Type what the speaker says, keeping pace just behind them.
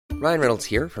Ryan Reynolds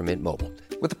here from Mint Mobile.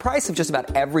 With the price of just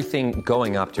about everything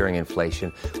going up during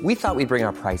inflation, we thought we'd bring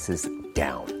our prices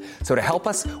down. So to help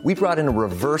us, we brought in a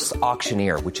reverse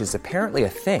auctioneer, which is apparently a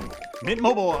thing. Mint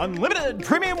Mobile Unlimited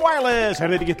Premium Wireless. How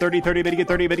to get 30, 30, bit to get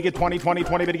 30, bit to get 20, 20,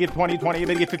 20, bit to get 20, 20,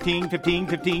 bit to get 15, 15,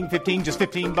 15, 15, just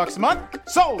 $15 a month?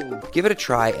 Sold! Give it a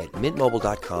try at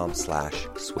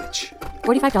mintmobile.com/switch.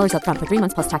 $45 up front for 3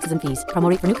 months plus taxes and fees. Promo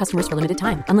rate for new customers for limited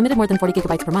time. Unlimited more than 40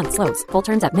 gigabytes per month. Slows full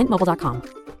terms at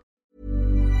mintmobile.com.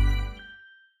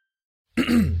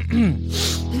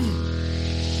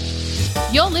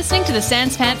 You're listening to the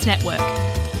Sans Pants Network.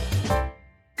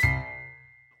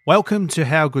 Welcome to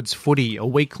How Good's Footy, a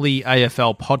weekly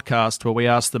AFL podcast where we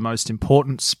ask the most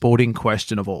important sporting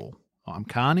question of all. I'm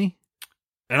Carney.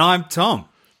 And I'm Tom.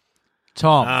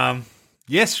 Tom.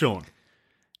 Yes, Sean.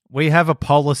 We have a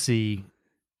policy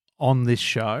on this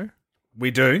show.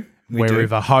 We do. Where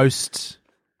if a host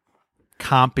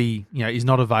can't be, is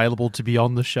not available to be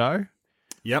on the show,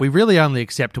 we really only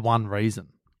accept one reason.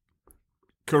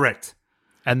 Correct.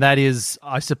 And that is,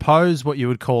 I suppose, what you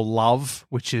would call love,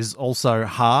 which is also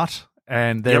heart.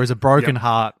 And there is a broken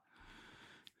heart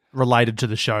related to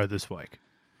the show this week.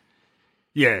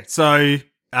 Yeah, so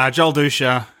Joel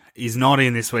Dusha is not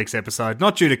in this week's episode,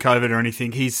 not due to COVID or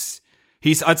anything. He's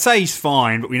I'd say he's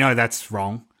fine, but we know that's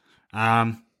wrong.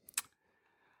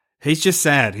 He's just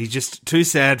sad. He's just too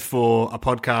sad for a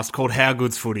podcast called How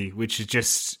Good's Footy, which is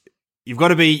just you've got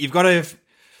to be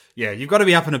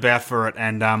up and about for it.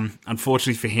 And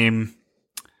unfortunately for him,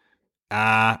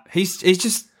 he's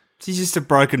just a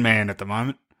broken man at the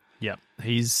moment. Yep,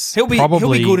 he'll be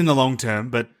good in the long term,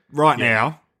 but right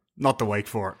now, not the week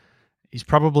for it. He's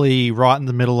probably right in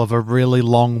the middle of a really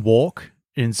long walk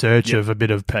in search of a bit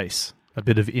of peace, a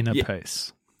bit of inner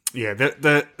peace. Yeah,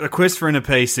 the quest for inner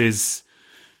peace is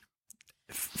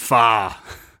far.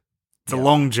 It's a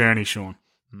long journey, Sean.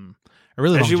 A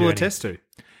really long journey. As you will attest to.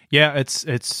 Yeah, it's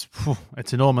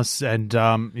enormous. And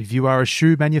if you are a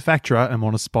shoe manufacturer and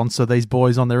want to sponsor these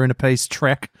boys on their inner peace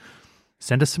trek,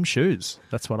 send us some shoes.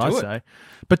 That's what I say.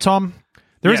 But Tom,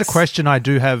 there is a question I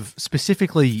do have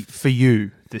specifically for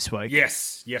you this week.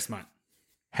 Yes, mate.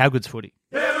 How good's footy?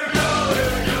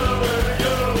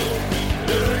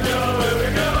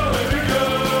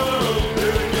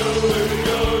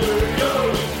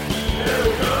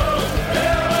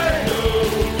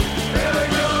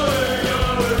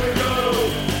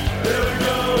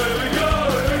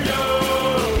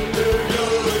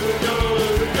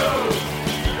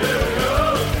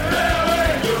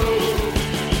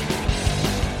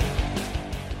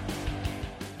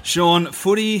 Sean,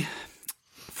 footy's...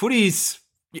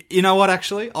 You know what,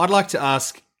 actually? I'd like to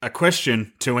ask a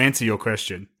question to answer your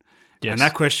question. Yes. And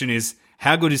that question is,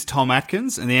 how good is Tom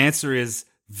Atkins? And the answer is,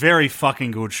 very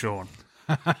fucking good, Sean.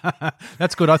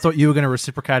 That's good. I thought you were going to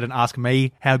reciprocate and ask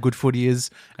me how good footy is,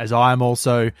 as I am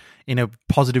also in a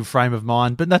positive frame of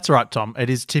mind. But that's all right, Tom. It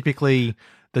is typically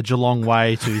the Geelong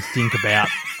way to think about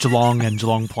Geelong and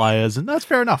Geelong players, and that's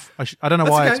fair enough. I don't know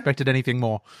why I expected anything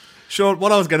more. Sean,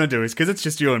 what I was going to do is, because it's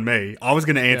just you and me, I was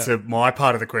going to answer my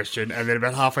part of the question, and then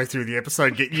about halfway through the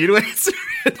episode, get you to answer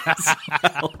it as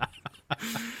well.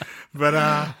 But,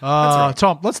 that's right.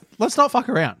 Tom, let's not fuck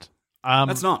around.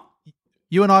 Let's not.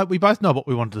 You and I, we both know what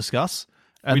we want to discuss,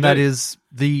 and that is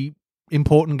the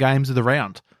important games of the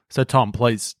round. So, Tom,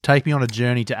 please take me on a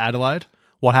journey to Adelaide.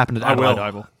 What happened at Adelaide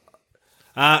Oval?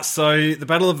 So, the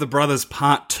Battle of the Brothers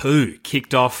Part 2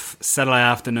 kicked off Saturday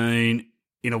afternoon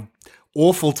in an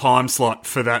awful time slot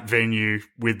for that venue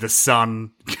with the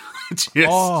sun. It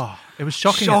was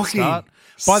shocking at the start.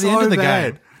 By the end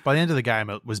of the game,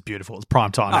 it was beautiful. It was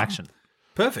prime time action.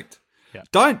 Perfect. Yeah.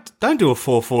 Don't do a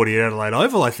 4:40 at Adelaide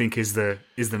Oval, I think is the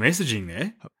messaging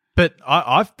there. But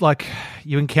I've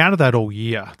you encounter that all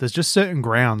year. There's just certain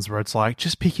grounds where it's like,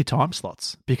 just pick your time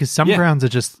slots, because some grounds are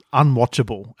just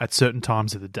unwatchable at certain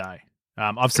times of the day.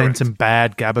 I've seen some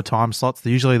bad Gabba time slots.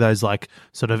 They're usually those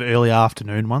sort of early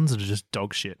afternoon ones that are just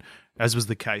dog shit, as was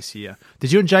the case here.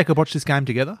 Did you and Jacob watch this game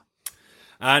together?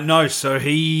 No, so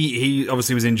he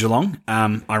obviously was in Geelong,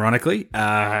 ironically.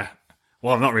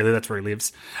 Well, not really, that's where he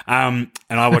lives. And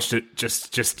I watched it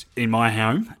just in my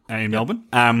home in Melbourne.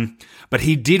 But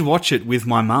he did watch it with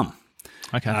my mum.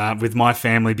 Okay. With my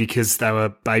family, because they were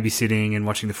babysitting and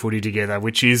watching the footy together,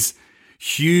 which is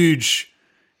huge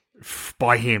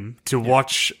by him to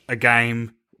watch a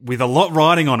game with a lot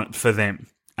riding on it for them,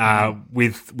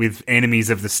 with enemies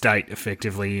of the state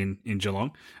effectively in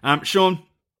Geelong. Sean,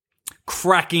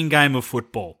 cracking game of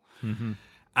football. Mm-hmm.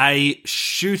 A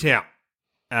shootout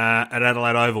at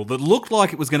Adelaide Oval that looked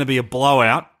like it was going to be a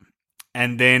blowout,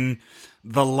 and then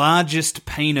the largest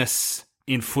penis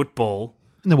in football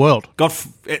In the world.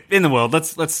 In the world.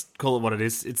 Let's call it what it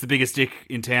is. It's the biggest dick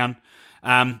in town.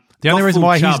 The only reason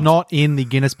why he's not in the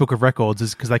Guinness Book of Records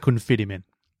is because they couldn't fit him in.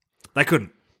 They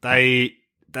couldn't. They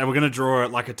were going to draw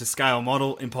it like a to scale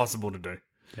model. Impossible to do.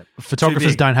 Yep.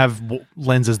 Photographers don't have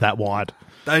lenses that wide.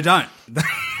 They don't.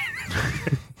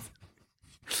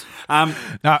 Tom,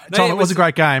 it was a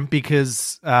great game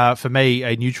because for me,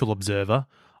 a neutral observer,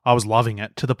 I was loving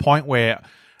it to the point where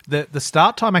the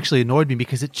start time actually annoyed me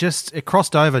because it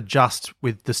crossed over just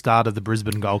with the start of the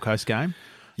Brisbane Gold Coast game.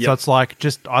 Yep. So it's like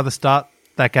just either start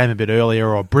that game a bit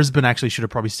earlier or Brisbane actually should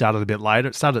have probably started a bit later.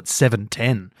 It started at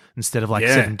 7:10 instead of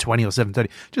 7:20 or 7:30.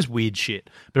 Just weird shit.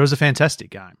 But it was a fantastic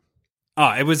game.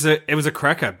 Oh, it was a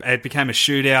cracker. It became a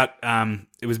shootout.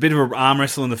 It was a bit of an arm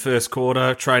wrestle in the first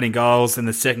quarter, trading goals. In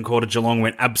the second quarter, Geelong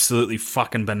went absolutely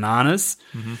fucking bananas.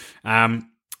 Mm-hmm.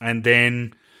 And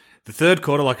then the third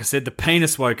quarter, like I said, the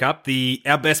penis woke up.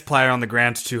 Our best player on the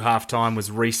ground to halftime was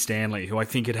Reece Stanley, who I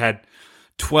think had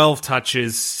 12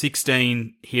 touches,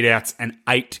 16 hitouts, and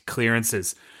 8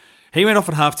 clearances. He went off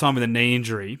at halftime with a knee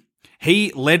injury.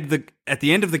 He led at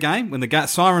the end of the game when the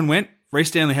siren went. Reece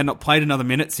Stanley had not played another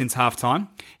minute since halftime.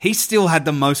 He still had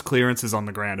the most clearances on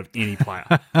the ground of any player.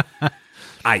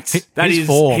 8.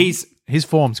 His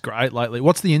form's great lately.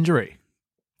 What's the injury?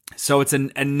 So it's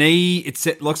a knee. It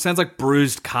sounds like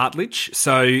bruised cartilage.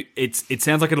 So it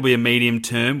sounds like it'll be a medium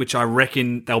term, which I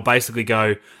reckon they'll basically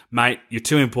go, mate, you're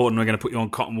too important. We're going to put you on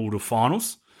cotton wool to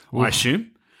finals, I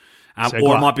assume.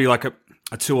 Or it might be like a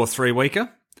 2 or 3 weeker.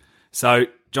 So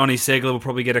Johnny Segler will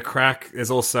probably get a crack.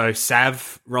 There's also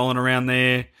Sav rolling around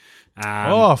there.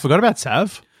 I forgot about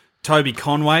Sav. Toby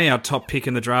Conway, our top pick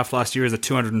in the draft last year, is a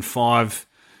 205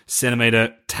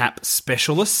 centimetre tap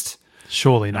specialist.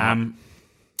 Surely not.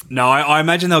 No, I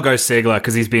imagine they'll go Segler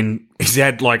because he's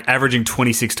had like averaging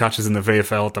 26 touches in the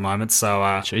VFL at the moment.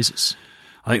 So Jesus,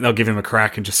 I think they'll give him a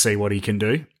crack and just see what he can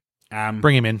do.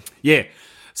 Bring him in. Yeah.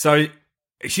 So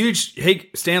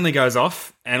Stanley goes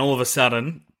off, and all of a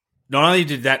sudden, not only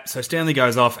did that, so Stanley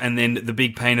goes off, and then the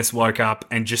big penis woke up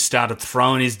and just started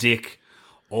throwing his dick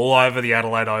all over the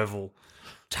Adelaide Oval,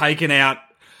 taking out.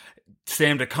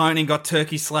 Sam De Koning got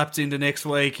turkey slapped into next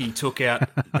week. He took out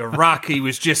the ruck. He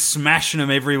was just smashing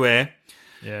them everywhere.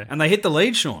 Yeah. And they hit the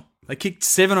lead, Sean. They kicked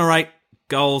 7 or 8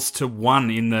 goals to 1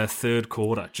 in the third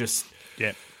quarter. Just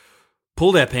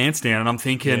pulled our pants down. And I'm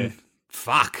thinking,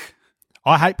 fuck.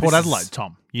 I hate Port Adelaide,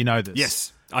 Tom. You know this.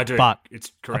 Yes, I do. But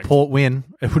it's correct. A Port win,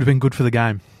 it would have been good for the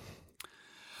game.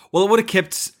 Well, it would have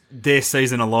kept their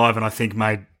season alive and I think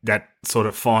made that sort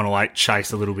of final 8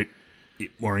 chase a little bit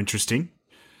more interesting.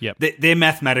 Yep. They're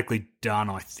mathematically done,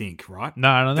 I think, right?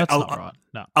 No, that's not right.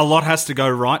 No. A lot has to go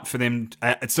right for them.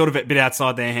 It's sort of a bit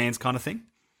outside their hands kind of thing.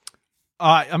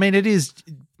 I mean, it is.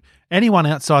 Anyone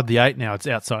outside the 8 now, it's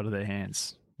outside of their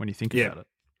hands when you think about it.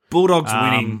 Bulldogs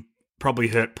winning probably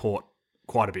hurt Port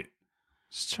quite a bit.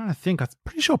 Just trying to think. I'm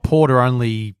pretty sure Port are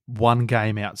only 1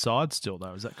 game outside still,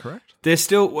 though. Is that correct? They're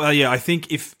still, well, yeah, I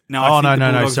think if... No,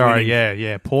 sorry.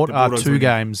 Yeah. Port are 2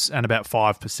 games and about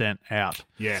 5% out.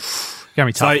 Yeah. Gonna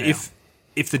be tough now.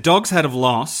 If the Dogs had have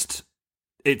lost,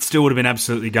 it still would have been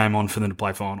absolutely game on for them to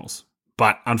play finals.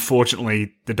 But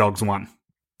unfortunately, the Dogs won.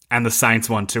 And the Saints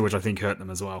won too, which I think hurt them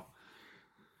as well.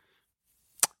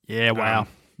 Yeah, wow.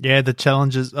 The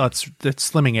challenges, it's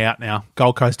slimming out now.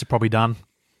 Gold Coast are probably done.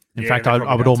 In fact,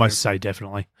 I would almost say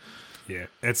definitely. Yeah,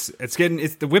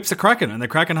 the whips are cracking, and they're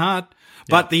cracking hard.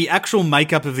 But the actual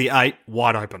makeup of the 8,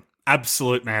 wide open.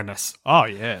 Absolute madness. Oh,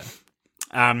 yeah.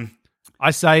 I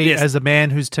say, as a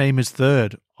man whose team is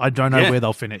 3rd, I don't know where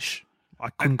they'll finish. I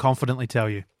couldn't confidently tell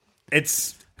you.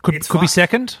 Could be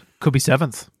 2nd, could be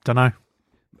 7th. Don't know.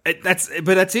 That's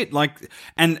it. Like,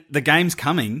 and the games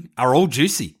coming are all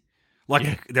juicy.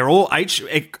 Like they're all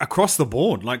across the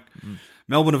board. Like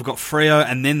Melbourne have got Freo,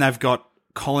 and then they've got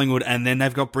Collingwood, and then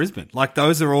they've got Brisbane. Like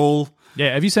those are all.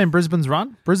 Yeah. Have you seen Brisbane's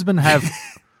run? Brisbane have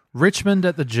Richmond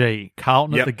at the G,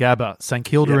 Carlton at the Gabba, St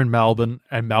Kilda in Melbourne,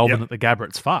 and Melbourne at the Gabba.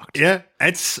 It's fucked. Yeah,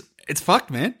 it's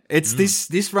fucked, man. It's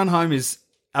this run home is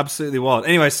absolutely wild.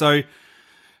 Anyway, so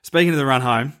speaking of the run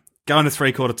home, going to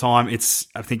 3/4 time, it's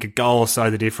I think a goal or so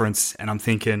the difference, and I'm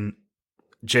thinking,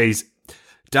 geez,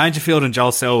 Dangerfield and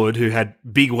Joel Selwood, who had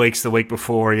big weeks the week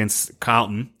before against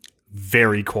Carlton,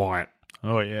 very quiet.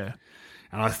 Oh yeah,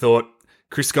 and I thought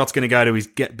Chris Scott's going to go to his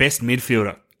best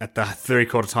midfielder at the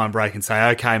 3/4 time break and say,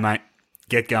 okay, mate,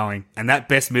 get going. And that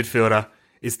best midfielder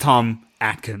is Tom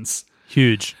Atkins.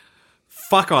 Huge.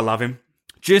 Fuck, I love him.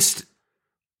 Just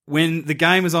when the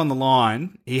game was on the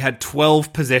line, he had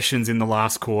 12 possessions in the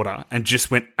last quarter and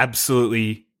just went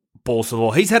absolutely balls to the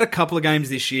wall. He's had a couple of games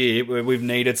this year where we've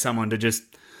needed someone to just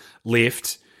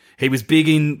lift. He was big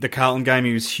in the Carlton game.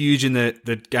 He was huge in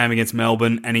the game against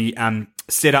Melbourne, and he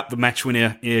set up the match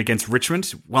winner against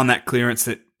Richmond. Won that clearance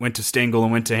that went to Stengel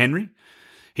and went to Henry.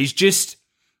 He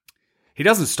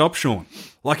doesn't stop, Sean.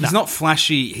 Like, he's not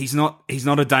flashy. He's not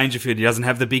a Dangerfield. He doesn't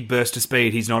have the big burst of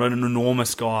speed. He's not an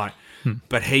enormous guy,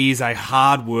 but he is a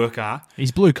hard worker.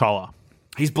 He's blue collar.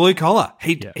 He's blue collar.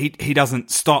 He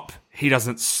doesn't stop. He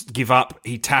doesn't give up.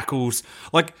 He tackles.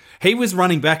 Like, he was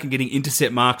running back and getting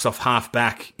intercept marks off half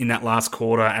back in that last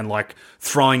quarter and, like,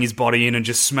 throwing his body in and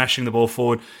just smashing the ball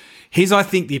forward. He's, I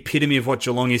think, the epitome of what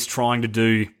Geelong is trying to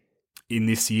do in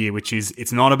this year, which is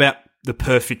it's not about the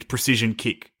perfect precision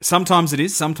kick. Sometimes it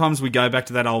is. Sometimes we go back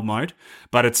to that old mode.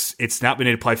 But it's now we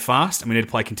need to play fast and we need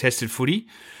to play contested footy.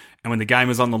 And when the game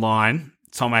was on the line,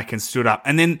 Tom Atkins stood up.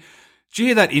 And then, did you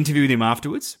hear that interview with him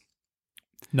afterwards?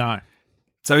 No.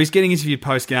 So he's getting interviewed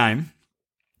post-game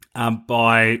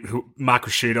by Mark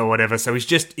Rashid or whatever. So he's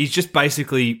just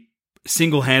basically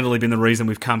single-handedly been the reason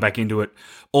we've come back into it.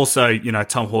 Also, you know,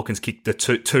 Tom Hawkins kicked the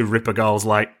two ripper goals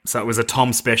late, so it was a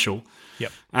Tom special.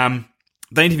 Yep.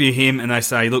 They interview him and they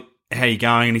say, look, how you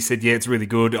going? And he said, yeah, it's really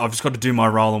good. I've just got to do my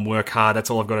role and work hard.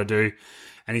 That's all I've got to do.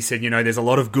 And he said, you know, there's a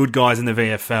lot of good guys in the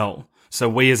VFL, so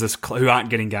we as who aren't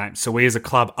getting games. So we as a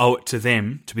club owe it to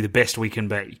them to be the best we can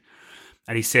be.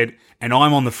 And he said, and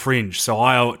I'm on the fringe, so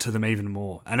I owe it to them even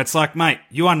more. And it's like, mate,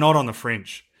 you are not on the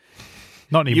fringe.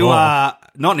 Not anymore. You are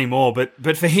not anymore,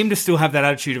 but for him to still have that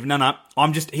attitude of, no,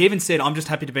 he even said, I'm just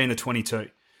happy to be in the 22.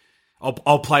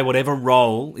 I'll play whatever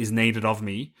role is needed of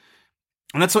me.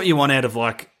 And that's what you want out of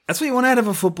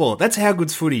a footballer. That's how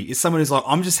good's footy, is someone who's like,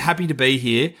 I'm just happy to be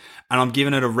here and I'm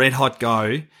giving it a red hot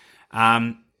go.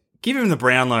 Give him the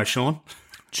Brownlow, Sean.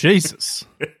 Jesus.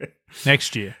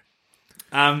 Next year.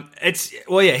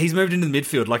 He's moved into the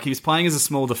midfield. Like, he was playing as a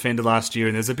small defender last year,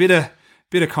 and there's a bit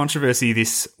of controversy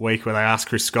this week where they asked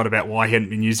Chris Scott about why he hadn't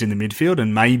been used in the midfield,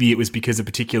 and maybe it was because a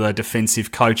particular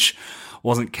defensive coach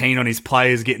wasn't keen on his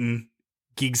players getting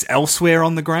gigs elsewhere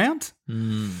on the ground.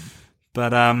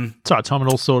 But it's all right, Tom. It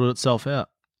all sorted itself out.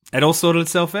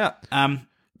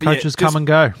 Coaches come and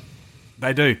go.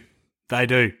 They do.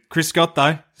 Chris Scott,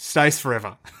 though, stays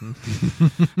forever.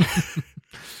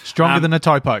 Stronger than a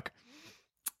toe poke.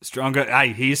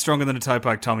 He is stronger than a toe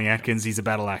poke, Tommy Atkins. He's a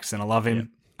battle axe, and I love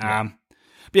him. But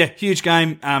yeah, huge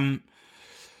game. I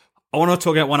want to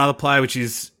talk about one other player, which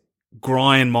is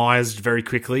Brian Myers, very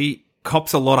quickly.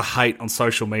 Cops a lot of hate on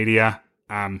social media.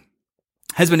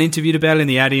 Has been interviewed about it in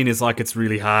the Addy and is like, it's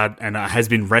really hard, and has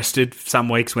been rested some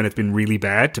weeks when it's been really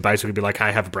bad to basically be like,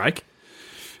 hey, have a break.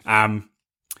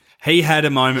 He had a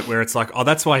moment where it's like, oh,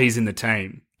 that's why he's in the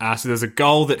team. So there's a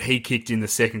goal that he kicked in the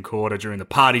second quarter during the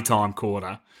party time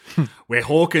quarter where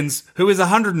Hawkins, who is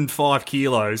 105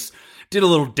 kilos, did a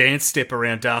little dance step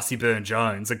around Darcy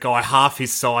Byrne-Jones, a guy half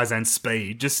his size and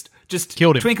speed, just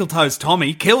killed him. Twinkle Toes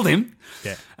Tommy, killed him.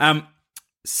 Yeah.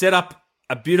 Set up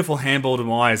a beautiful handball to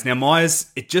Myers. Now,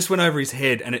 Myers, it just went over his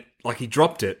head and he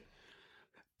dropped it.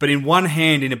 But in one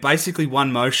hand, in basically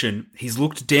one motion, he's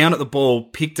looked down at the ball,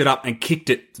 picked it up, and kicked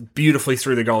it beautifully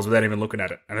through the goals without even looking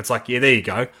at it. And it's like, yeah, there you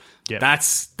go. Yep.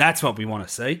 That's what we want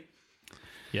to see.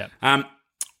 Yeah. I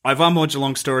have one more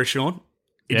Geelong story, Sean.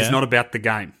 It is not about the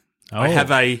game. Oh. I have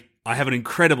an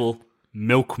incredible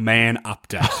Milkman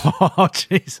update. Oh,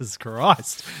 Jesus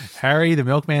Christ. Harry, the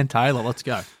Milkman Taylor, let's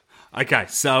go. Okay,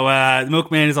 so the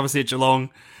Milkman is obviously at Geelong.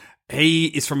 He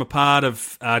is from a part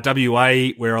of WA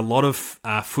where a lot of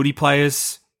footy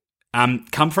players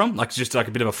come from, like just like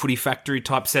a bit of a footy factory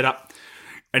type setup.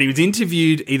 And he was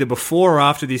interviewed either before or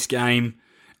after this game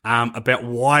about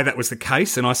why that was the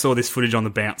case, and I saw this footage on the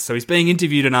bounce. So he's being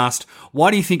interviewed and asked,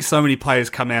 why do you think so many players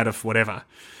come out of whatever?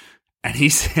 And he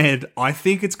said, I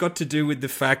think it's got to do with the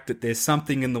fact that there's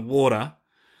something in the water.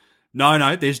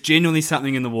 No, there's genuinely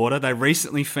something in the water. They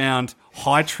recently found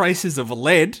high traces of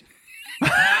lead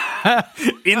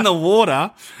in the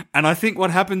water, and I think what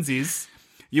happens is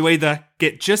you either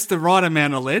get just the right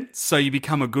amount of lead so you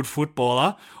become a good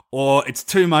footballer, or it's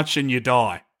too much and you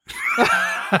die. And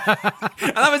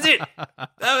that was it.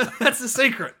 That's the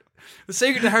secret. The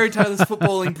secret to Harry Taylor's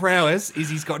footballing prowess is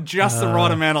he's got just the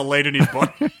right amount of lead in his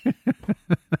body.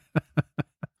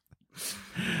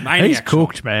 Maniac, he's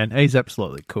cooked, man. He's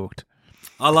absolutely cooked.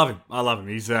 I love him.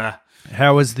 He's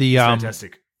how was the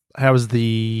fantastic. How was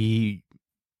the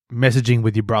messaging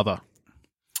with your brother?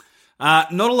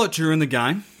 Not a lot during the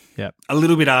game. Yep. A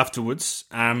little bit afterwards.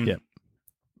 Yep.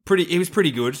 He was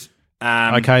pretty good.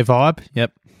 Okay vibe.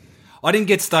 Yep. I didn't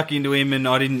get stuck into him, and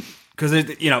I didn't because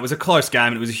it was a close game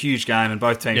and it was a huge game, and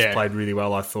both teams played really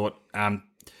well, I thought.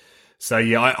 So,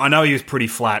 yeah, I know he was pretty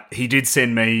flat. He did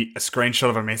send me a screenshot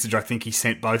of a message I think he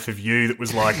sent both of you that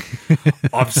was like,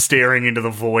 I'm staring into the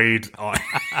void.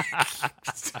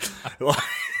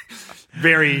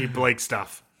 Very bleak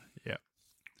stuff. Yeah,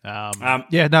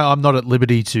 no, I'm not at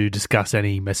liberty to discuss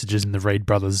any messages in the Reed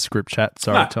Brothers group chat.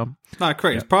 Sorry, Tom. No,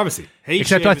 correct. It's privacy.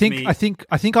 Except I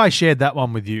think I shared that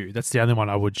one with you. That's the only one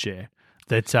I would share.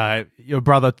 That your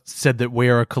brother said that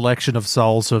we're a collection of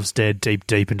souls who have stared deep,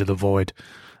 deep into the void.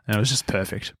 And it was just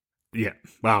perfect. Yeah.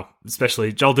 Wow.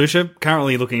 Especially Joel Dusha,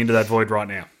 currently looking into that void right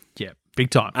now. Yeah, big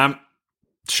time.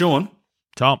 Sean.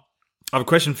 Tom. I have a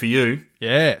question for you.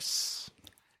 Yes.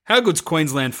 How good's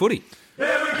Queensland footy?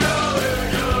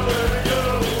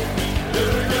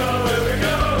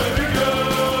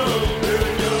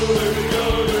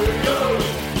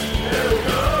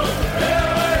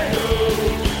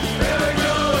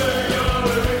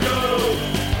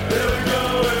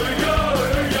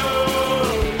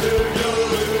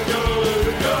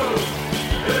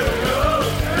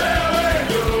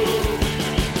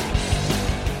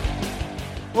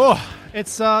 Oh,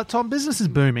 it's Tom. Business is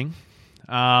booming.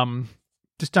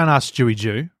 Just don't ask Stewie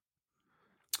Jew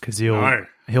because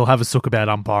he'll have a sook about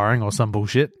umpiring or some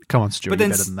bullshit. Come on, Stewie, but then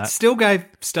better than that. Still gave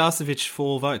Starcevich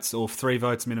 4 votes or 3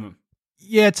 votes minimum.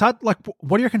 Yeah, it's hard. Like,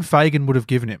 what do you reckon Fagan would have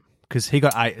given him? Because he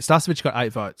got 8. Starcevich got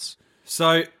 8 votes.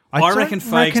 So I reckon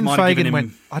Fagan might have given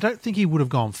him. I don't think he would have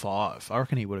gone 5. I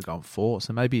reckon he would have gone 4.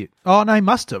 So maybe. Oh no, he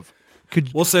must have.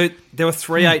 So there were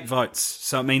 3 8 votes.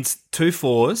 So it means 2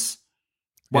 4s.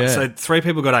 Yeah. So 3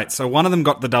 people got 8. So one of them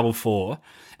got the double 4,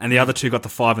 and the other 2 got the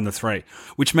 5 and the 3.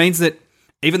 Which means that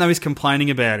even though he's complaining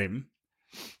about him,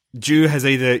 Jew has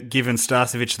either given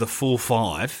Starcevich the full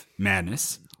 5,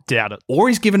 madness. Doubt it. Or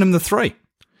he's given him the 3.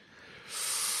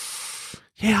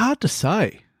 Yeah, hard to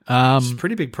say. It's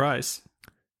pretty big praise.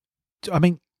 I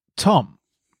mean, Tom,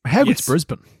 how good's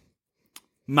Brisbane?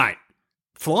 Mate,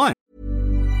 flying.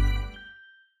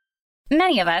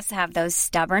 Many of us have those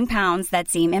stubborn pounds that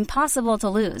seem impossible to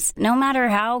lose, no matter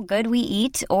how good we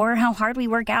eat or how hard we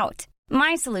work out.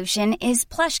 My solution is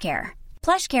PlushCare.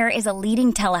 PlushCare is a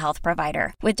leading telehealth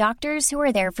provider with doctors who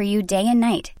are there for you day and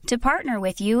night to partner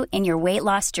with you in your weight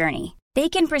loss journey. They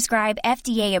can prescribe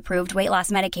FDA-approved weight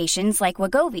loss medications like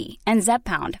Wegovy and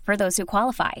Zepbound for those who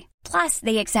qualify. Plus,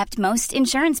 they accept most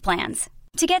insurance plans.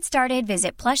 To get started,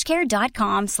 visit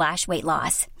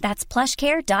plushcare.com/weightloss. That's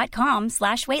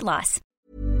plushcare.com/weightloss.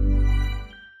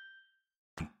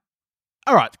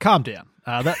 All right, calm down.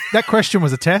 That question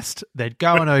was a test. They're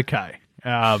going okay.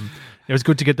 It was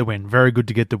good to get the win. Very good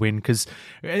to get the win because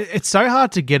it's so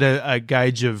hard to get a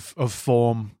gauge of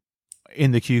form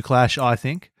in the Q Clash, I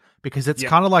think, because it's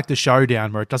kind of like the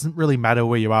showdown where it doesn't really matter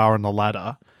where you are on the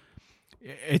ladder.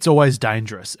 It's always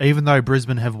dangerous, even though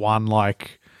Brisbane have won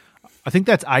I think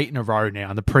that's 8 in a row now,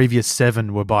 and the previous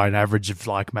 7 were by an average of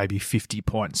maybe 50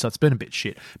 points, so it's been a bit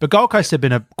shit. But Gold Coast have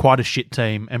been quite a shit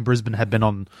team, and Brisbane have been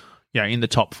on, in the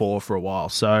top 4 for a while.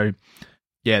 So,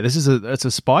 yeah, it's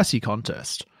a spicy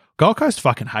contest. Gold Coast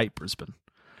fucking hate Brisbane.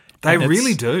 They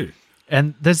really do.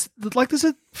 And there's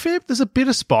a bit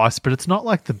of spice, but it's not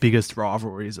like the biggest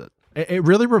rivalry, is it? It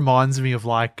really reminds me of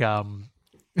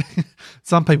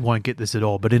some people won't get this at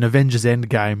all, but in Avengers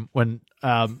Endgame, when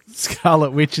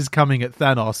Scarlet Witch is coming at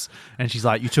Thanos, and she's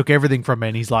like, "You took everything from me,"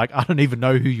 and he's like, "I don't even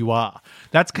know who you are."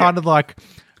 That's kind of like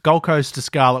Gold Coast to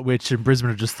Scarlet Witch, and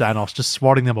Brisbane are just Thanos, just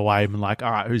swatting them away and like,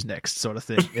 "All right, who's next?" sort of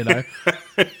thing,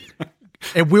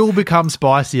 It will become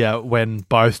spicier when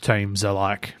both teams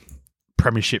are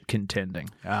premiership contending.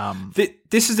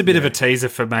 This is a bit of a teaser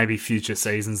for maybe future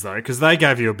seasons, though, because they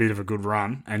gave you a bit of a good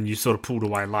run, and you sort of pulled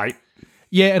away late.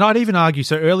 Yeah, and I'd even argue,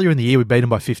 so earlier in the year we beat them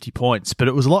by 50 points, but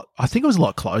I think it was a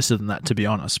lot closer than that, to be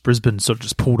honest. Brisbane sort of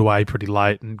just pulled away pretty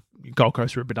late, and Gold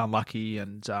Coast were a bit unlucky,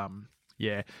 and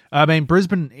yeah. I mean,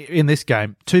 Brisbane in this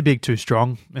game, too big, too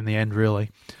strong in the end,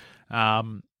 really.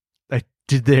 They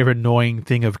did their annoying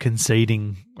thing of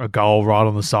conceding a goal right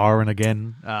on the siren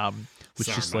again, which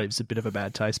just leaves a bit of a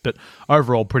bad taste, but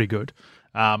overall pretty good.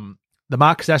 The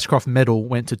Marcus Ashcroft medal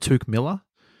went to Tuke Miller,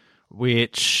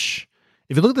 which...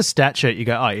 If you look at the stat sheet, you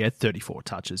go, oh, yeah, 34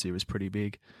 touches. He was pretty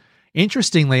big.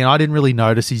 Interestingly, and I didn't really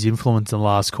notice his influence in the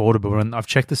last quarter, but when I've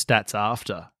checked the stats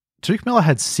after, Tuke Miller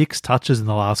had 6 touches in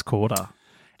the last quarter.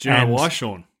 Do you know why,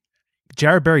 Sean?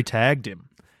 Jared Berry tagged him.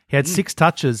 He had 6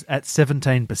 touches at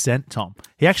 17%, Tom.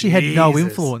 He actually had no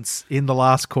influence in the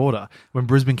last quarter when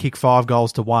Brisbane kicked 5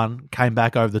 goals to 1, came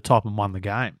back over the top and won the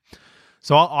game.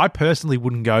 So I personally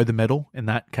wouldn't go the medal in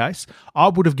that case. I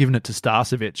would have given it to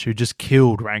Starcevich, who just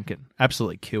killed Rankin.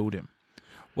 Absolutely killed him.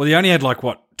 Well, he only had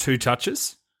 2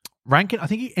 touches? Rankin, I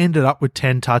think he ended up with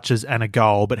 10 touches and a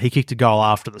goal, but he kicked a goal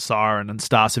after the siren, and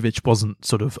Starcevic wasn't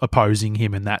sort of opposing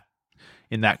him in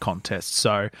that contest.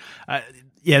 So,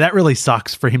 that really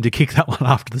sucks for him to kick that one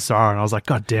after the siren. I was like,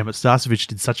 God damn it, Starcevic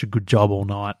did such a good job all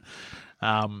night.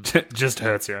 Just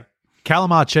hurts you.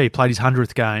 Callum Archie played his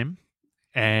 100th game,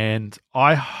 and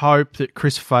I hope that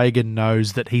Chris Fagan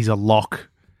knows that he's a lock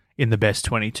in the best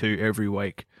 22 every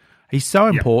week. He's so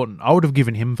important. I would have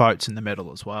given him votes in the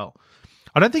medal as well.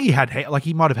 I don't think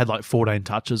he might have had 14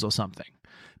 touches or something,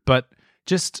 but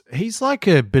just he's like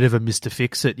a bit of a Mr.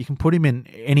 Fix-It. You can put him in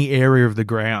any area of the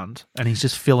ground and he's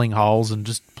just filling holes and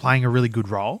just playing a really good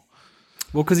role.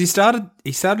 Well, because he started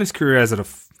his career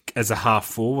as a half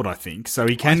forward, I think. So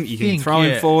you can throw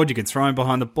him forward, you can throw him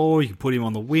behind the ball, you can put him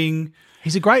on the wing.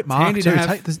 He's a great mark too.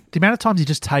 The amount of times he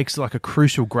just takes like a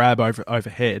crucial grab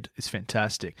overhead is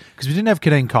fantastic. Because we didn't have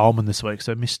Kadeem Coleman this week,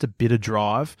 so missed a bit of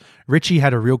drive. Richie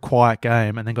had a real quiet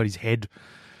game and then got his head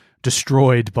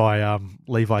destroyed by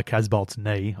Levi Casbolt's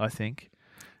knee, I think.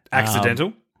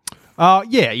 Accidental?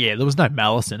 Yeah. There was no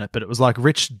malice in it, but it was like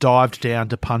Rich dived down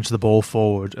to punch the ball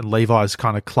forward and Levi's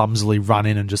kind of clumsily run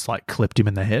in and just like clipped him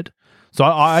in the head. So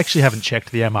I actually haven't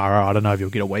checked the MRI. I don't know if you'll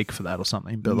get a week for that or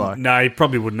something. But no, he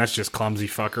probably wouldn't. That's just clumsy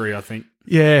fuckery, I think.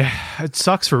 Yeah, it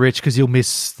sucks for Rich because he'll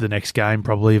miss the next game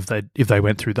probably if they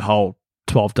went through the whole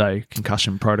 12-day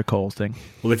concussion protocol thing.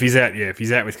 Well, if he's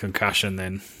out with concussion,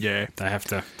 then they have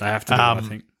to do it, I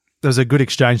think. There's a good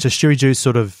exchange. So Stewie Juice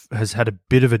sort of has had a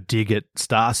bit of a dig at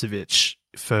Starcevic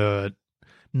for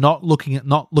not looking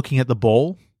at the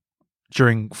ball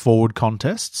during forward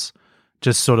contests.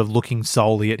 Just sort of looking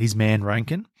solely at his man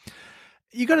Rankin.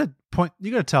 You got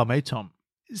to tell me, Tom,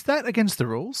 is that against the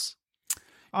rules?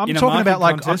 I'm talking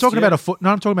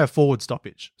about forward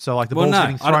stoppage. So like the ball's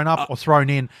getting thrown up or thrown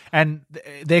in, and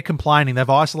they're complaining. They've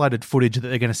isolated footage that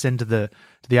they're going to send to the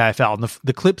AFL. And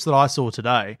the clips that I saw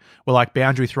today were like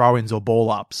boundary throw-ins or ball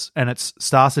ups, and it's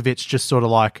Starcevic just sort of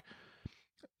like,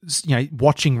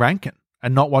 watching Rankin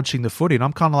and not watching the footy. And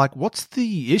I'm kind of like, what's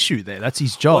the issue there? That's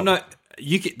his job. Well, no.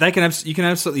 You can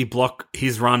absolutely block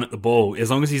his run at the ball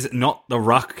as long as he's not the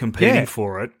ruck competing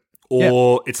for it,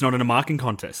 or it's not in a marking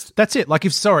contest. That's it. Like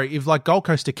if Gold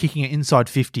Coast are kicking it inside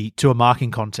 50 to a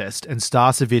marking contest, and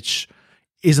Starcevic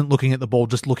isn't looking at the ball,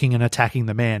 just looking and attacking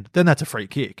the man, then that's a free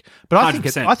kick. But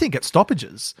I think at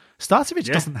stoppages, Starcevic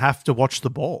doesn't have to watch the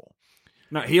ball.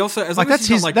 No, he also that's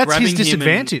his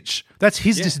disadvantage. That's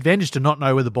his disadvantage to not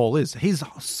know where the ball is. His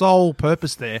sole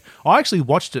purpose there. I actually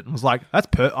watched it and was like, I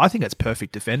think that's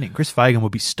perfect defending. Chris Fagan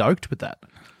would be stoked with that.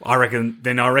 I reckon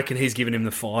he's given him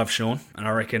the 5, Sean, and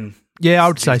I reckon. Yeah, I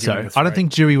would say so. I don't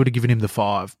think Dewey would have given him the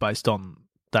 5 based on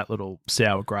that little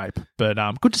sour grape. But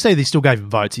good to see they still gave him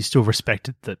votes. He still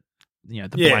respected the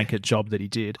blanket job that he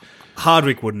did.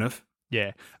 Hardwick wouldn't have.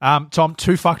 Yeah. Tom,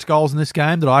 2 fucked goals in this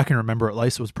game that I can remember at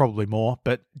least. It was probably more.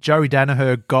 But Joey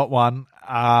Danaher got one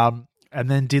and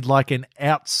then did like an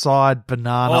outside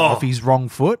banana off his wrong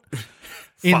foot.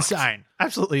 Insane.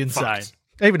 Absolutely insane. Fucked.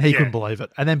 Even he couldn't believe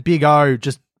it. And then Big O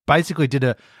just basically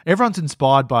everyone's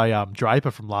inspired by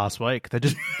Draper from last week. They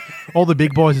just, all the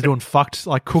big boys are doing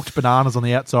cooked bananas on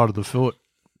the outside of the foot.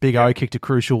 Big O kicked a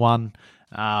crucial one.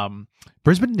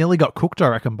 Brisbane nearly got cooked, I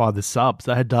reckon, by the subs.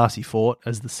 They had Darcy Fort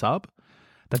as the sub.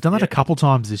 They've done that a couple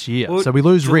times this year. Well, so we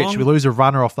lose Rich, we lose a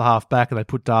runner off the half back, and they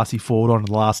put Darcy Ford on in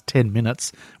the last 10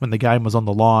 minutes when the game was on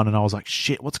the line, and I was like,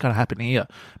 shit, what's going to happen here?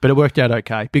 But it worked out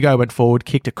okay. Big O went forward,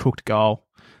 kicked a cooked goal.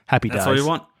 Happy days. That's what you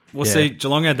want. Well, see,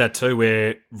 Geelong had that too,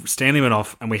 where Stanley went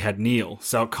off and we had Neil.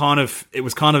 So it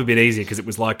was kind of a bit easier because it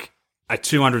was like a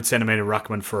 200-centimetre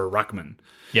ruckman for a ruckman.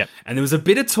 Yeah. And there was a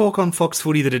bit of talk on Fox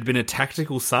Footy that had been a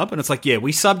tactical sub, and it's like,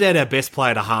 we subbed out our best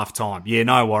player to half time. Yeah,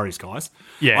 no worries, guys.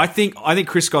 Yeah. I think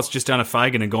Chris Scott's just done a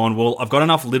Fagan and gone, well, I've got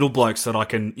enough little blokes that I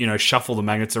can, shuffle the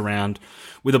magnets around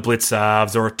with a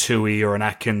Blitzarves or a Tui or an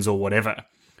Atkins or whatever.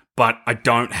 But I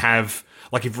don't have,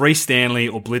 like, if Reece Stanley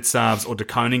or Blitzarves or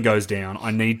DeConing goes down,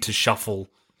 I need to shuffle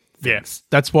things. Yes.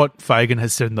 That's what Fagan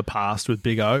has said in the past with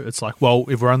Big O. It's like, well,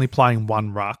 if we're only playing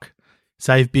one ruck,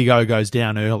 say if Big O goes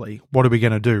down early, what are we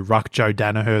going to do? Ruck Joe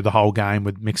Danaher the whole game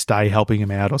with McStay helping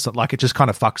him out or something? Like, it just kind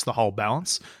of fucks the whole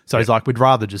balance. So he's like, we'd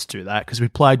rather just do that because we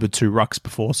played with 2 rucks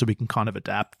before, so we can kind of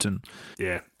adapt. And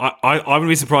I would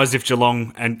be surprised if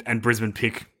Geelong and Brisbane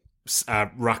pick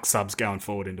ruck subs going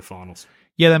forward into finals.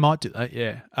 Yeah, they might do that,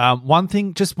 yeah.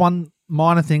 One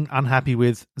minor thing unhappy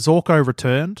with, Zorko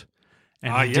returned.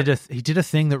 And he did a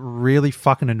thing that really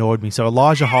fucking annoyed me. So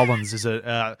Elijah Hollins is one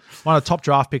of the top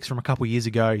draft picks from a couple of years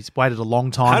ago. He's waited a long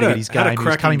time to get his game. He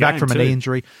was coming back from a knee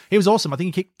injury. He was awesome. I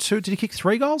think he kicked 2. Did he kick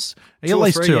 3 goals? At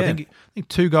least 2. Yeah. I think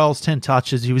 2 goals, 10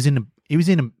 touches. He was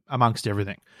in amongst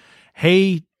everything.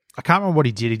 I I can't remember what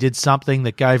he did. He did something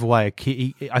that gave away a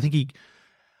kick. I think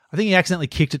he accidentally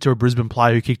kicked it to a Brisbane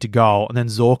player who kicked a goal, and then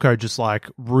Zorko just like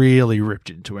really ripped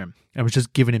into him and was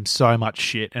just giving him so much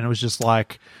shit. And it was just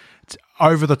like it's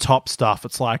over the top stuff.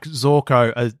 It's like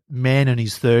Zorko, a man in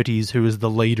his 30s who is the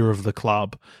leader of the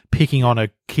club, picking on a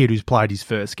kid who's played his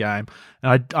first game.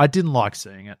 And I didn't like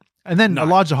seeing it. And then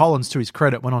Elijah Hollands, to his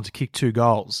credit, went on to kick 2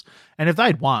 goals. And if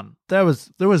they'd won, there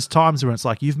was times when it's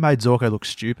like, you've made Zorko look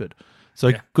stupid.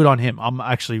 So good on him. I'm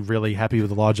actually really happy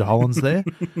with Elijah Hollands there.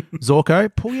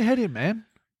 Zorko, pull your head in, man.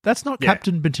 That's not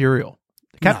captain material.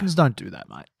 Captains don't do that,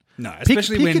 mate. No,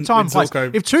 especially pick when your time when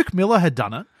place. If Tuke Miller had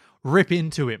done it, rip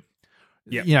into him.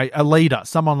 Yeah. You know, a leader,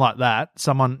 someone like that,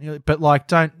 but like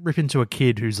don't rip into a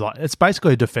kid who's like, it's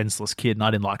basically a defenseless kid, and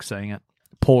I didn't like seeing it.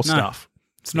 Poor stuff.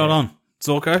 It's not on.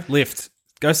 Zorko, lift.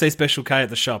 Go see Special K at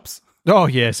the shops. Oh,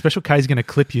 yeah. Special K is going to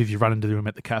clip you if you run into him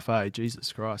at the cafe.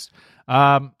 Jesus Christ.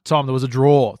 Tom, there was a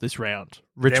draw this round.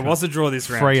 Richmond, there was a draw this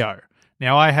round. Freo.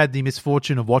 Now, I had the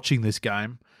misfortune of watching this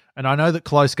game, and I know that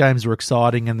close games are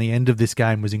exciting, and the end of this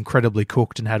game was incredibly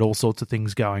cooked and had all sorts of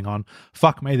things going on.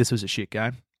 Fuck me, this was a shit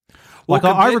game. Like,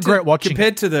 I regret watching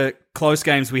compared to the close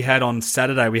games we had on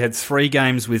Saturday, we had 3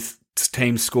 games with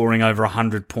teams scoring over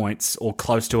 100 points or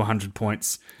close to 100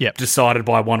 points, decided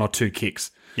by 1 or 2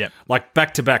 kicks. Yep. Like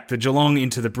back-to-back, the Geelong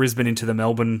into the Brisbane into the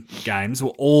Melbourne games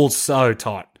were all so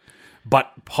tight, but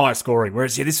high scoring.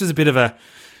 Whereas, this was a bit of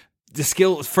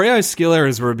Freo's skill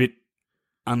errors were a bit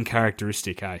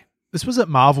uncharacteristic, eh? This was at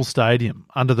Marvel Stadium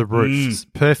under the roofs,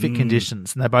 perfect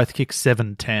conditions, and they both kicked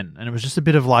 7-10. And it was just a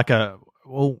bit of like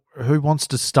who wants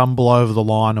to stumble over the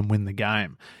line and win the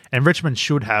game? And Richmond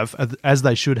should have, as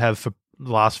they should have for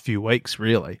the last few weeks,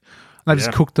 really. They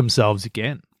just cooked themselves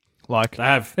again. Like, they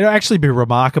have. It'll actually be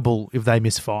remarkable if they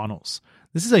miss finals.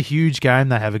 This is a huge game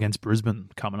they have against Brisbane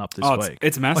coming up this week.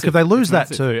 It's massive. Like, if they lose that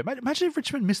too, imagine if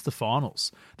Richmond missed the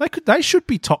finals. They should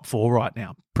be top 4 right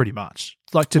now, pretty much.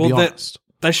 Like, to be honest.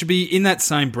 They should be in that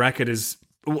same bracket as,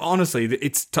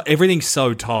 honestly, everything's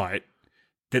so tight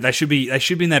that they should be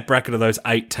in that bracket of those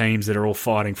 8 teams that are all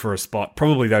fighting for a spot.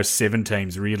 Probably those 7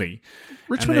 teams, really.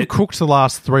 Richmond have cooked the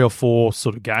last 3 or 4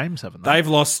 sort of games, haven't they? They've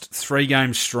lost 3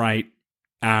 games straight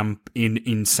in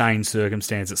insane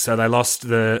circumstances. So they lost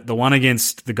the one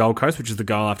against the Gold Coast, which is the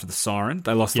goal after the siren.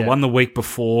 They lost the one the week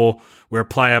before where a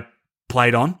player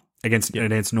played on against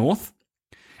North.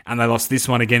 And they lost this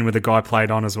one again where the guy played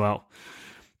on as well.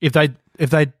 If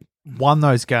they won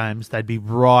those games, they'd be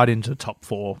right into top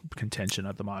 4 contention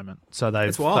at the moment. So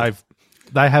they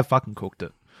have fucking cooked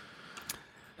it.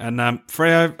 And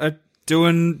Freo are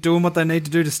doing what they need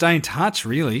to do to stay in touch,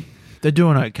 really. They're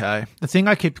doing okay. The thing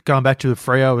I keep going back to with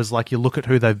Freo is like you look at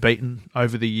who they've beaten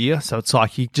over the year, so it's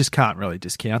like you just can't really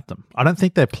discount them. I don't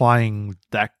think they're playing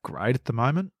that great at the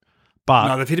moment. But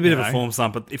no, they've hit a bit of a form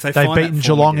slump. But if they've beaten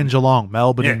Geelong in Geelong,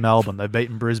 Melbourne in Melbourne, they've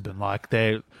beaten Brisbane. Like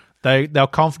they're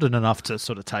confident enough to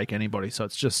sort of take anybody. So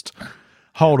it's just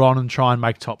hold on and try and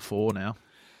make top 4 now.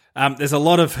 There's a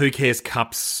lot of Who Cares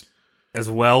Cups as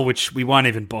well, which we won't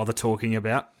even bother talking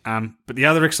about. But the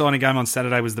other exciting game on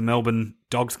Saturday was the Melbourne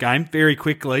Dogs game. Very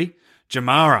quickly,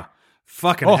 Jamara.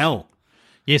 Fucking hell.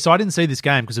 Yeah, so I didn't see this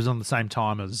game because it was on the same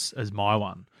time as my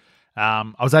one.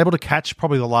 I was able to catch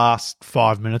probably the last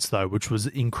 5 minutes, though, which was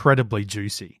incredibly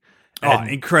juicy. And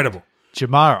incredible.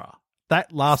 Jamara,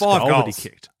 that last goal that he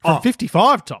kicked from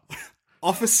 55, Tom.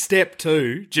 Off a step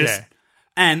too,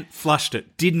 and flushed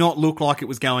it. Did not look like it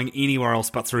was going anywhere else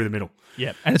but through the middle.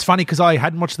 Yeah, and it's funny because I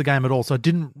hadn't watched the game at all, so I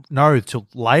didn't know till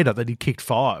later that he kicked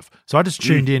 5. So I just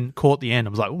tuned in, caught the end,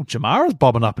 and was like, oh, Jamara's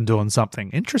bobbing up and doing something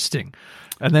interesting.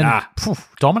 And then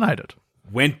dominated.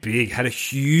 Went big, had a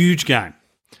huge game.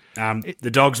 The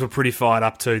Dogs were pretty fired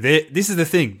up too. This is the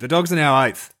thing. The Dogs are now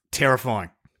 8th.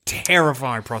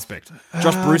 Terrifying prospect.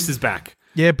 Josh Bruce is back.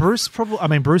 Yeah, Bruce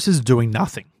is doing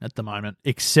nothing at the moment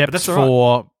except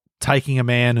for taking a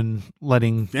man and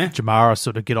letting Jamara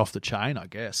sort of get off the chain, I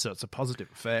guess. So it's a positive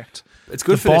effect. It's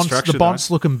good for their structure. The Bont's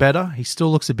looking better. He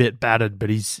still looks a bit battered, but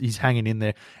he's hanging in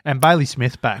there. And Bailey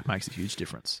Smith back makes a huge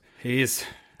difference. He is.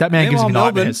 That man gives me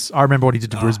nightmares. I remember what he did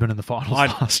to Brisbane in the finals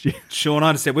last year. Sean, I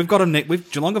understand. We've got him.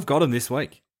 Geelong have got him this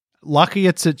week. Lucky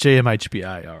it's at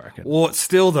GMHBA, I reckon. Well,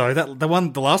 still though,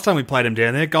 the last time we played him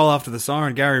down there, goal after the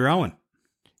siren, Gary Rowan.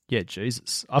 Yeah,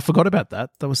 Jesus, I forgot about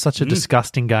that. That was such a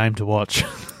disgusting game to watch.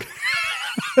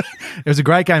 It was a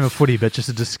great game of footy, but just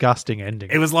a disgusting ending.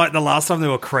 It was like the last time there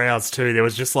were crowds too. There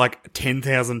was just like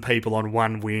 10,000 people on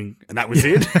one wing, and that was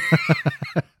it.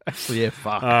 Actually, yeah,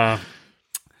 fuck.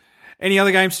 Any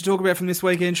other games to talk about from this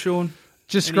weekend, Sean?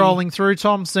 Just scrolling through,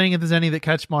 Tom, seeing if there's any that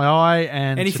catch my eye.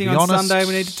 And anything to be on honest, Sunday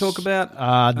we need to talk about?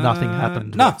 Nothing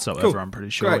happened whatsoever, cool. I'm pretty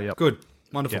sure. Great, yep. good.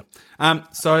 Wonderful.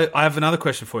 So I have another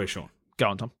question for you, Sean. Go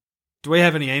on, Tom. Do we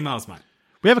have any emails, mate?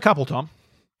 We have a couple, Tom.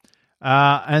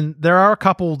 And there are a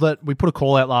couple that we put a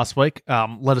call out last week.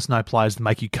 Let us know players that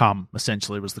make you come,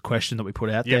 essentially, was the question that we put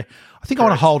out there. I think I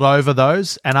want to hold over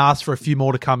those and ask for a few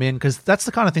more to come in because that's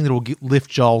the kind of thing that will lift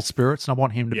Joel's spirits, and I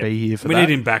want him to be here for that. We need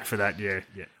him back for that, yeah.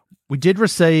 We did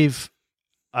receive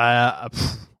a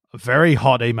very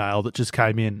hot email that just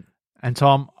came in. And,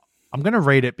 Tom, I'm going to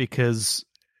read it because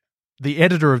the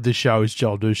editor of this show is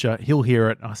Joel Dusha. He'll hear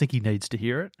it, and I think he needs to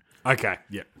hear it. Okay,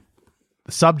 yeah.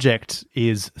 The subject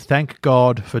is Thank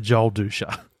God for Joel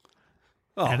Dusha.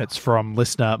 And it's from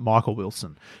listener Michael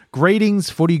Wilson. Greetings,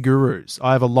 footy gurus.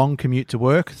 I have a long commute to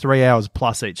work, 3 hours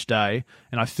plus each day,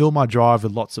 and I fill my drive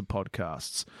with lots of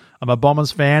podcasts. I'm a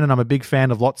Bombers fan, and I'm a big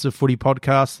fan of lots of footy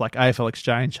podcasts like AFL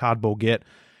Exchange, Hardball Get.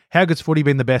 How Good's Footy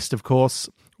been the best, of course.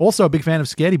 Also a big fan of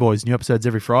Scaredy Boys, new episodes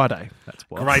every Friday. That's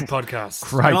wild. Great podcast.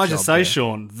 Great Can I just say, there.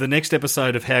 Sean, the next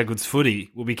episode of How Good's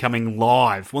Footy will be coming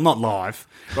live. Well, not live,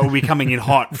 but will be coming in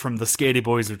hot from the Scaredy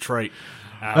Boys retreat.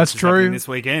 That's which is true. happening this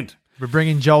weekend. We're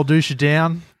bringing Joel Dusha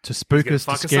down to spook gonna us,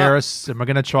 to fuck us scare up. us, and we're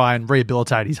going to try and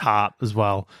rehabilitate his heart as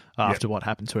well after what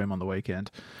happened to him on the weekend.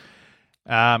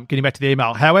 Getting back to the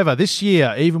email. However, this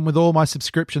year, even with all my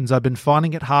subscriptions, I've been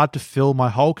finding it hard to fill my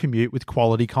whole commute with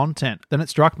quality content. Then it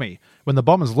struck me, when the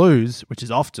Bombers lose, which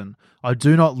is often, I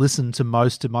do not listen to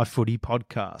most of my footy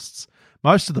podcasts.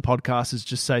 Most of the podcasters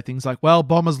just say things like, well,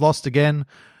 Bombers lost again,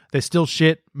 they're still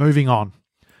shit, moving on.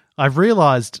 I've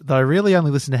realised that I really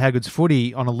only listen to How Good's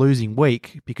Footy on a losing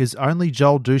week because only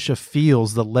Joel Dusha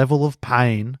feels the level of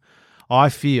pain I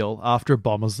feel after a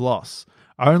Bombers loss.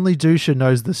 Only Dusha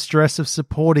knows the stress of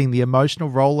supporting the emotional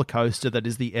roller coaster that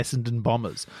is the Essendon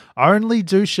Bombers. Only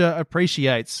Dusha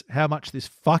appreciates how much this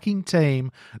fucking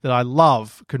team that I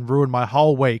love can ruin my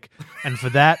whole week, and for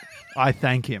that, I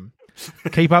thank him.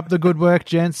 Keep up the good work,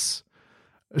 gents.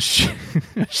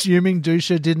 Assuming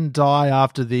Dusha didn't die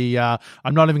after the...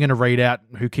 I'm not even going to read out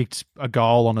who kicked a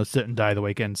goal on a certain day of the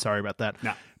weekend. Sorry about that.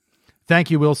 No. Thank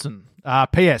you, Wilson.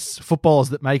 P.S. Footballers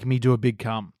that make me do a big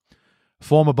cum.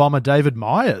 Former Bomber David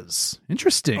Myers.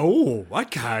 Interesting. Oh,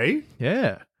 okay.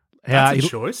 Yeah. That's a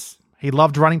choice. He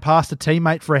loved running past a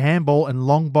teammate for a handball and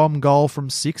long bomb goal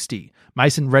from 60.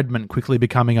 Mason Redmond quickly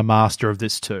becoming a master of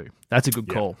this too. That's a good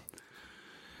call.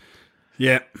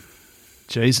 Yeah.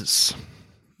 Jesus.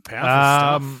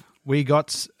 Powerful stuff. We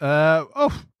got,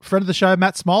 friend of the show,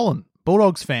 Matt Smolin,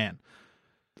 Bulldogs fan.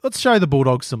 Let's show the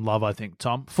Bulldogs some love, I think,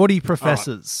 Tom. Footy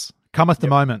professors. Cometh the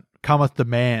moment. Cometh the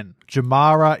man.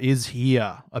 Jamara is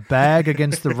here. A bag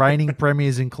against the reigning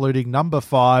premiers, including number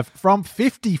 5 from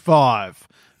 55.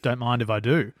 Don't mind if I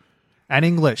do. And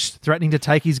English, threatening to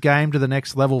take his game to the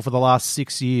next level for the last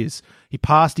 6 years. He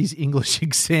passed his English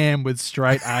exam with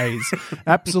straight A's.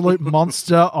 Absolute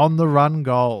monster on the run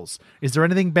goals. Is there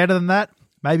anything better than that?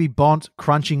 Maybe Bont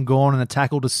crunching Gawn and a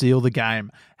tackle to seal the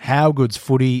game. How good's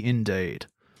footy indeed.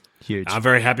 Huge. I'm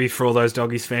very happy for all those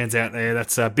Doggies fans out there.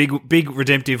 That's a big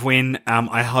redemptive win.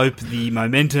 I hope the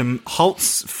momentum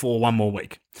halts for one more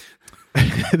week.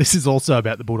 This is also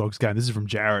about the Bulldogs game. This is from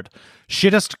Jared.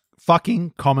 Shittest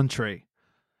fucking commentary.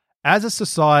 As a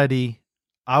society,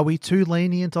 are we too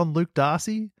lenient on Luke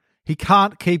Darcy? He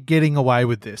can't keep getting away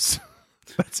with this.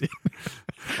 That's it.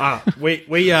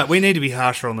 We need to be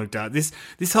harsher on Luke Darcy.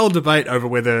 This whole debate over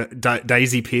whether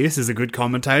Daisy Pearce is a good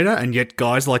commentator, and yet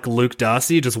guys like Luke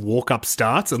Darcy just walk up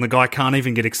starts, and the guy can't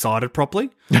even get excited properly.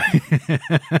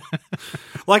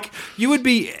 Like, you would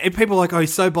be people are like, oh,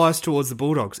 he's so biased towards the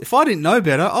Bulldogs. If I didn't know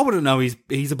better, I wouldn't know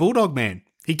he's a Bulldog man.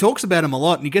 He talks about him a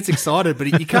lot, and he gets excited,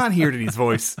 but you can't hear it in his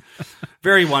voice.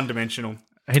 Very one-dimensional.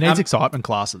 He needs excitement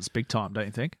classes, big time, don't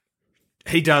you think?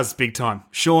 He does, big time.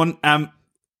 Sean,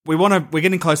 we're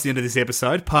getting close to the end of this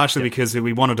episode, partially because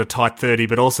we wanted a tight 30,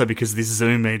 but also because this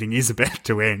Zoom meeting is about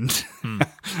to end.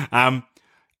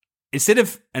 Instead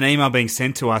of an email being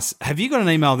sent to us, have you got an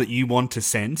email that you want to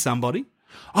send somebody?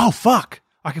 Oh, fuck.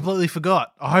 I completely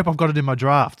forgot. I hope I've got it in my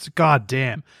drafts. God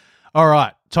damn. All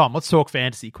right, Tom, let's talk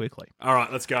fantasy quickly. All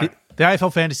right, let's go. The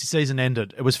AFL fantasy season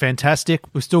ended. It was fantastic.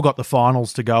 We've still got the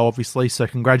finals to go, obviously, so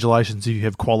congratulations if you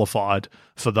have qualified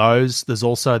for those. There's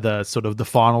also the sort of the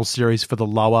final series for the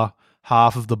lower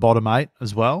half of the bottom 8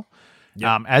 as well.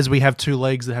 Yep. As we have 2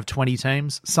 leagues that have 20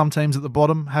 teams, some teams at the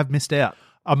bottom have missed out.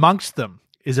 Amongst them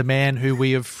is a man who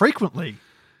we have frequently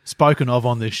spoken of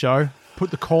on this show.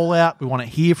 Put the call out. We want to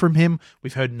hear from him.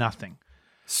 We've heard nothing.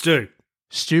 Stu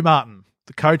Martin,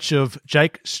 the coach of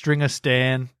Jake Stringer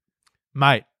Stan.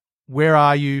 Mate, where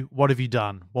are you? What have you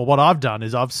done? Well, what I've done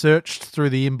is I've searched through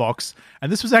the inbox,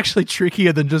 and this was actually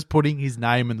trickier than just putting his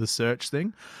name in the search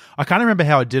thing. I can't remember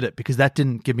how I did it because that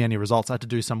didn't give me any results. I had to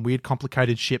do some weird,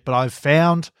 complicated shit, but I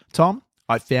found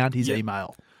his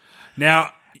email.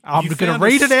 Now, I'm going to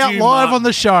read it out live on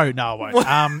the show. No, I won't.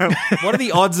 What are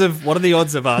the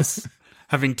odds of us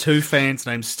having two fans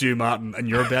named Stu Martin, and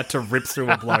you're about to rip through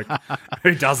a bloke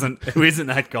who isn't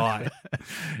that guy?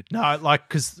 No,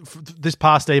 because this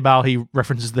past email, he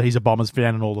references that he's a Bombers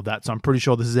fan and all of that, so I'm pretty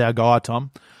sure this is our guy,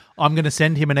 Tom. I'm going to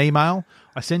send him an email.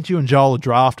 I sent you and Joel a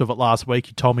draft of it last week.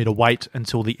 You told me to wait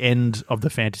until the end of the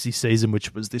fantasy season,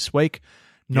 which was this week.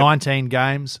 19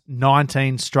 games,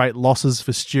 19 straight losses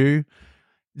for Stu,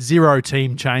 0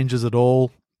 team changes at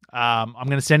all. I'm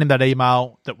going to send him that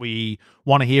email that we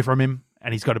want to hear from him,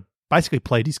 and he's got to basically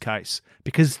plead his case.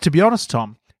 Because, to be honest,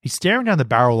 Tom, he's staring down the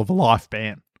barrel of a life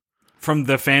ban. From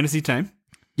the fantasy team?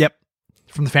 Yep.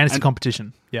 From the fantasy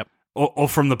competition. Yep. Or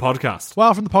from the podcast?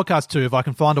 Well, from the podcast too. If I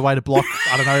can find a way to block,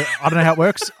 I don't know how it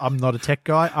works. I'm not a tech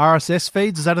guy. RSS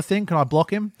feeds, is that a thing? Can I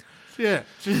block him? Yeah,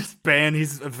 just ban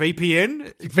his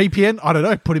VPN. VPN? I don't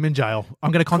know. Put him in jail.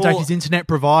 I'm going to contact his internet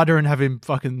provider and have him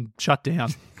fucking shut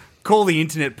down. Call the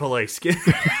internet police.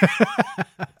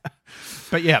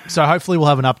 But yeah, so hopefully we'll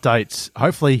have an update.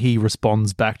 Hopefully he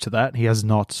responds back to that. He has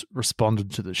not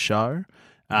responded to the show.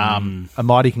 A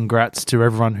mighty congrats to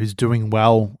everyone who's doing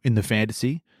well in the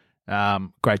fantasy.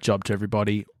 Great job to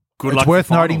everybody. Good it's luck worth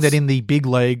for noting finals. that in the big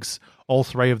leagues, all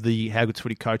 3 of the How Good's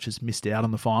Footy coaches missed out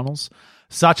on the finals.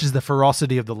 Such is the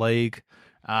ferocity of the league.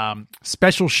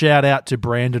 Special shout out to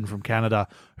Brandon from Canada,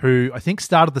 who I think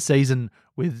started the season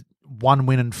with 1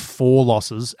 win and 4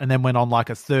 losses, and then went on like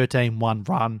a 13-1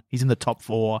 run. He's in the top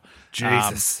 4.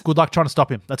 Jesus. Good luck trying to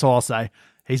stop him. That's all I'll say.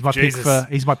 He's my pick for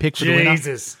the winner.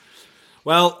 Jesus.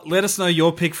 Well, let us know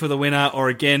your pick for the winner, or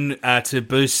again, to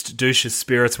boost Douche's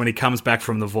spirits when he comes back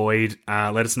from the void.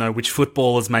 Let us know which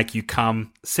footballers make you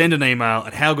come. Send an email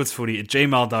at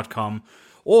howgoodsfooty@gmail.com,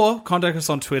 or contact us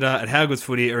on Twitter at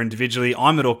howgoodsfooty, or individually.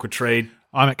 I'm at Awkward Treed.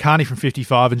 I'm at Carney from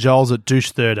 55, and Joel's at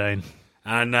Douche13.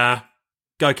 And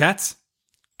go Cats.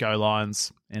 Go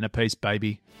Lions. And a peace,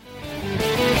 baby.